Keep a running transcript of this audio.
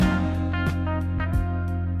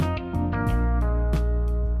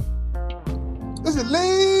This is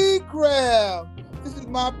Lee Crab. This is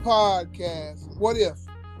my podcast. What if?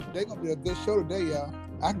 They're gonna be a good show today, y'all.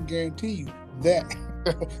 I can guarantee you that.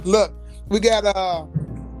 Look, we got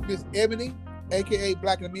Miss Ebony, aka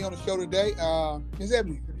Black and Me, on the show today. Miss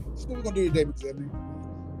Ebony, this is what we're gonna do today, Miss Ebony.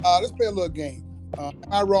 Let's play a little game. Am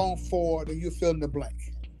I wrong for? Then you fill in the blank.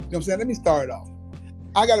 You know what I'm saying? Let me start it off.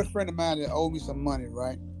 I got a friend of mine that owed me some money,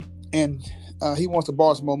 right? And he wants to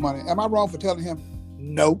borrow some more money. Am I wrong for telling him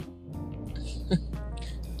no?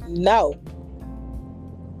 No.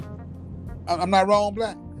 I'm not wrong,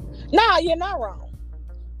 Black? No, you're not wrong.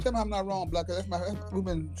 Tell me I'm not wrong, Black. We've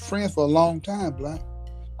been friends for a long time, Black.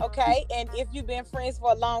 Okay, and if you've been friends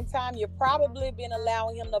for a long time, you've probably been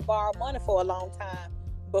allowing him to borrow money for a long time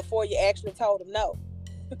before you actually told him no,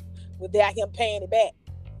 without him paying it back.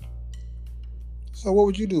 So what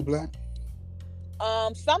would you do, Black?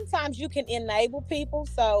 Sometimes you can enable people,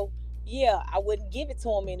 so yeah, I wouldn't give it to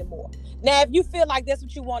him anymore. Now, if you feel like that's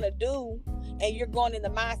what you want to do, and you're going in the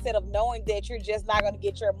mindset of knowing that you're just not going to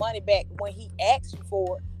get your money back when he asks you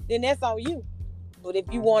for it, then that's on you. But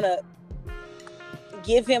if you want to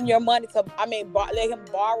give him your money let him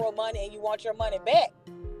borrow money and you want your money back,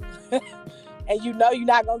 and you know you're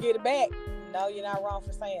not going to get it back, no, you're not wrong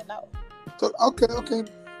for saying no. So, okay.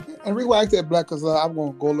 And reason why I asked that, Black, because I'm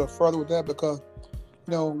going to go a little further with that, because,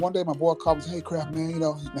 you know, one day my boy called me and said, hey, Crap, man, you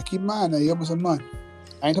know, now keep in mind, now, you owe me some money.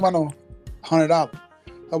 I ain't talking about no $100.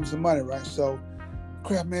 Owe me some money, right? So,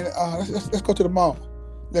 Crap, man, let's go to the mall.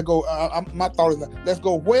 Let's go, my thought is, like, let's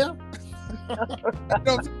go where? You know what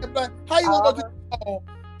I'm saying? Like, how you going to go to the mall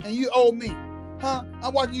and you owe me? Huh?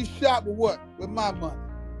 I'm watching you shop with what? With my money.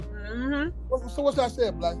 Mm-hmm. So what's I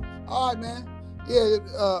said, Black? All right, man. Yeah,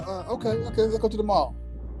 okay, let's go to the mall.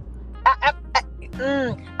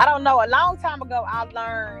 I don't know. A long time ago, I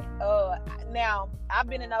learned. Now I've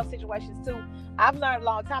been in those situations too. I've learned a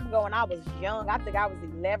long time ago when I was young. I think I was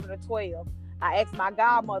 11 or 12. I asked my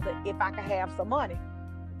godmother if I could have some money,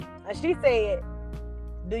 and she said,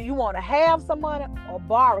 "Do you want to have some money or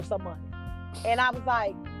borrow some money?" And I was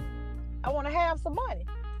like, "I want to have some money."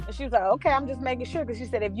 And she was like, "Okay, I'm just making sure." Because she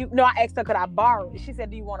said, I asked her, could I borrow it? She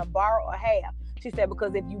said, "Do you want to borrow or have?" She said,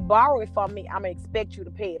 because if you borrow it from me, I'm going to expect you to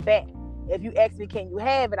pay it back. If you ask me, can you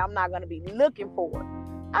have it, I'm not going to be looking for it.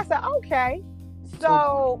 I said, okay.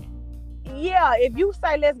 So, yeah, if you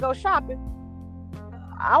say, let's go shopping,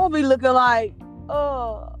 I will be looking like,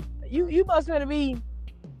 you must want to be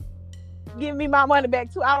giving me my money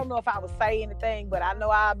back too. I don't know if I would say anything, but I know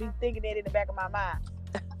I'll be thinking that in the back of my mind.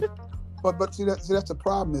 But see that's the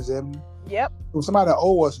problem, is Evan. Yep. When somebody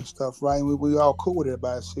owe us and stuff, right? We all cool with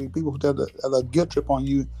everybody. See, people put a guilt trip on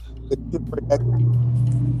you.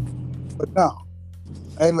 But no.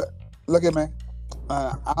 Hey, look at me.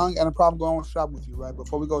 I don't got a problem going shopping with you, right?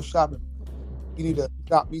 Before we go shopping, you need to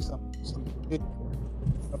shop me some shit. You know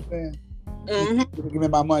what I'm saying? Mm-hmm. Give me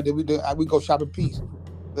my money. Then we go shop in peace.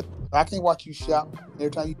 I can't watch you shop.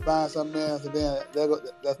 Every time you buy something else, and then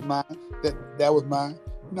that's mine. That was mine.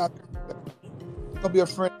 No, I'm gonna be a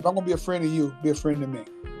friend. If I'm gonna be a friend of you, be a friend of me.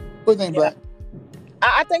 What do you think, Black?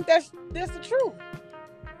 I think that's the truth.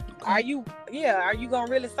 Are you gonna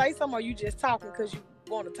really say something, or are you just talking because you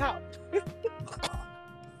want to talk?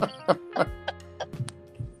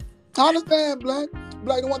 I understand, Black.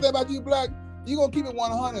 Black, the one thing about you, Black, you gonna keep it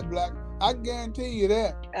 100, Black. I can guarantee you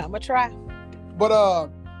that. I'ma try. But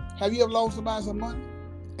have you ever loaned somebody some money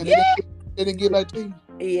and they didn't give back to you?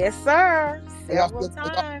 Yes, sir. Several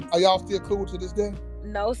times. Are y'all still cool to this day?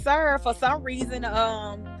 No, sir. For some reason,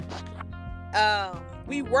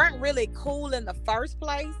 we weren't really cool in the first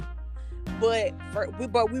place, but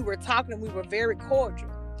we were talking. We were very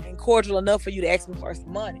cordial enough for you to ask me for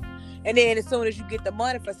some money. And then as soon as you get the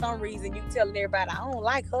money, for some reason, you telling everybody, I don't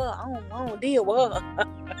like her. I don't deal with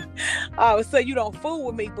her. So you don't fool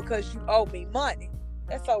with me because you owe me money.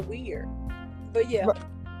 That's so weird. But yeah.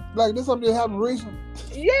 Like this something that happened recent.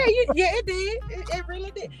 Yeah, it did. It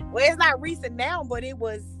really did. Well, it's not recent now, but it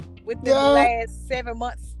was within the last 7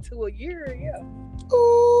 months to a year. Yeah.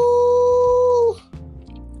 Ooh.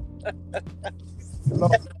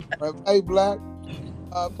 Hey, Black.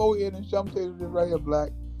 Before we end this, I'm telling you this right here,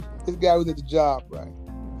 Black. This guy was at the job, right?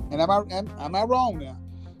 And am I wrong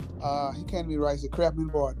now? He came to me, right? He said, Crap, man,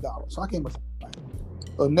 borrow $1. So I came with him. Right?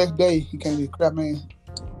 So the next day, he came to me, Crap, man.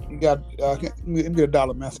 You got, let me get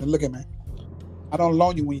 $1, man. I said, look at me. I don't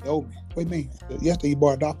loan you when you owe me. What do you mean? Yesterday, you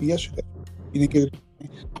borrowed $1 yesterday. You didn't get it.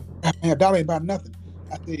 Man, $1 ain't about nothing.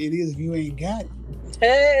 I said, it is if you ain't got it.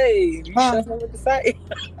 Hey, you sure know what to say.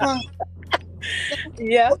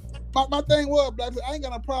 Yeah. My thing was, Black, I ain't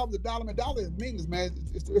got no problem with $1. Man, $1 is meaningless, man.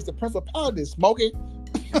 It's the principality, smoking.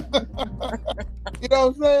 You know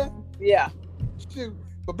what I'm saying? Yeah. Shoot.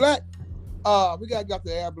 But Black, we gotta get off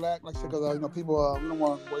the air, Black. Like I said, because people, we don't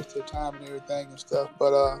want to waste their time and everything and stuff.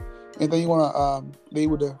 But anything you want to leave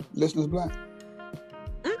with the listeners, Black?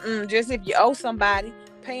 Just if you owe somebody,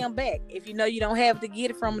 pay them back. If you know you don't have to get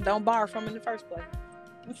it from them, don't borrow from them in the first place.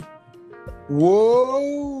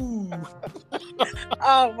 Whoa.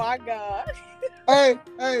 Oh my God. Hey,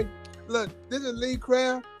 look, this is Lee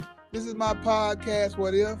Craft. This is my podcast,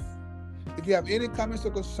 What If? If you have any comments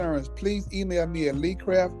or concerns, please email me at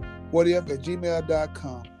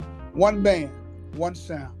leecraftwhatif@gmail.com. One band, one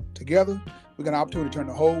sound. Together, we got an opportunity to turn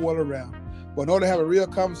the whole world around. But in order to have a real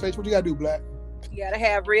conversation, what you got to do, Black? You got to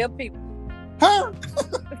have real people. Huh?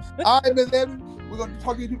 All right, Miss Evans, we're going to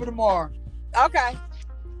talk to you people tomorrow. Okay.